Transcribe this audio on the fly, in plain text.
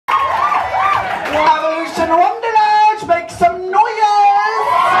Evolution Wonderlounge, make some noise!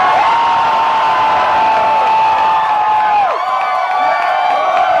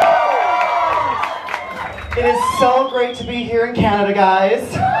 It is so great to be here in Canada, guys.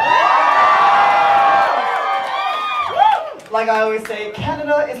 Like I always say,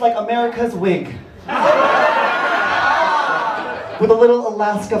 Canada is like America's wig. With a little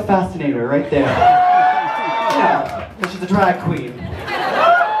Alaska fascinator right there. Yeah, she's a drag queen.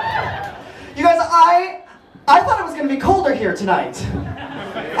 You guys, I thought it was going to be colder here tonight.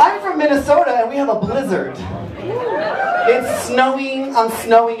 I'm from Minnesota and we have a blizzard. It's snowing,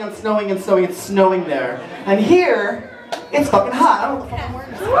 snowing, snowing, and snowing. It's snowing there. And here, it's fucking hot. I don't know what the fuck I'm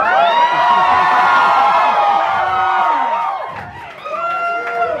wearing.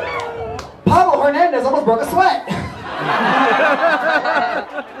 Pablo Hernandez almost broke a sweat.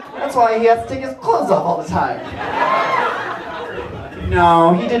 That's why he has to take his clothes off all the time.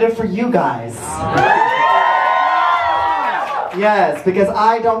 No, he did it for you guys. Yes, because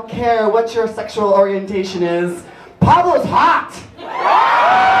I don't care what your sexual orientation is. Pablo's hot!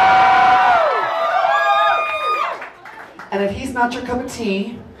 And if he's not your cup of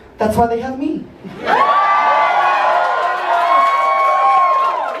tea, that's why they have me.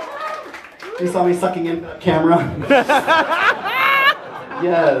 You saw me sucking in the camera?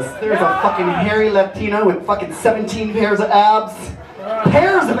 Yes, there's a fucking hairy Latino with fucking 17 pairs of abs.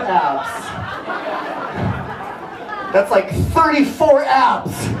 Pairs of abs! That's like 34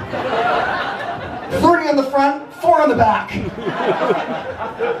 abs! 30 on the front, 4 on the back.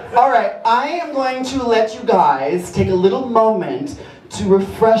 Alright, I am going to let you guys take a little moment to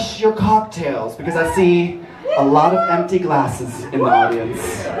refresh your cocktails because I see a lot of empty glasses in the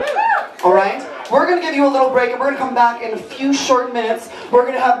audience. Alright? We're going to give you a little break and we're going to come back in a few short minutes. We're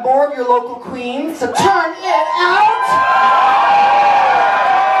going to have more of your local queens to turn it out.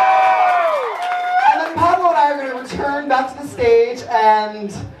 And then Pablo and I are going to return back to the stage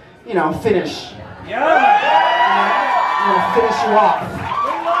and, you know, finish. Yeah. I'm going to finish you off.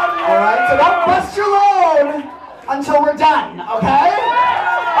 Alright? So don't bust your load until we're done, okay?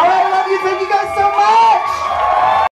 Alright, I love you. Thank you guys so much.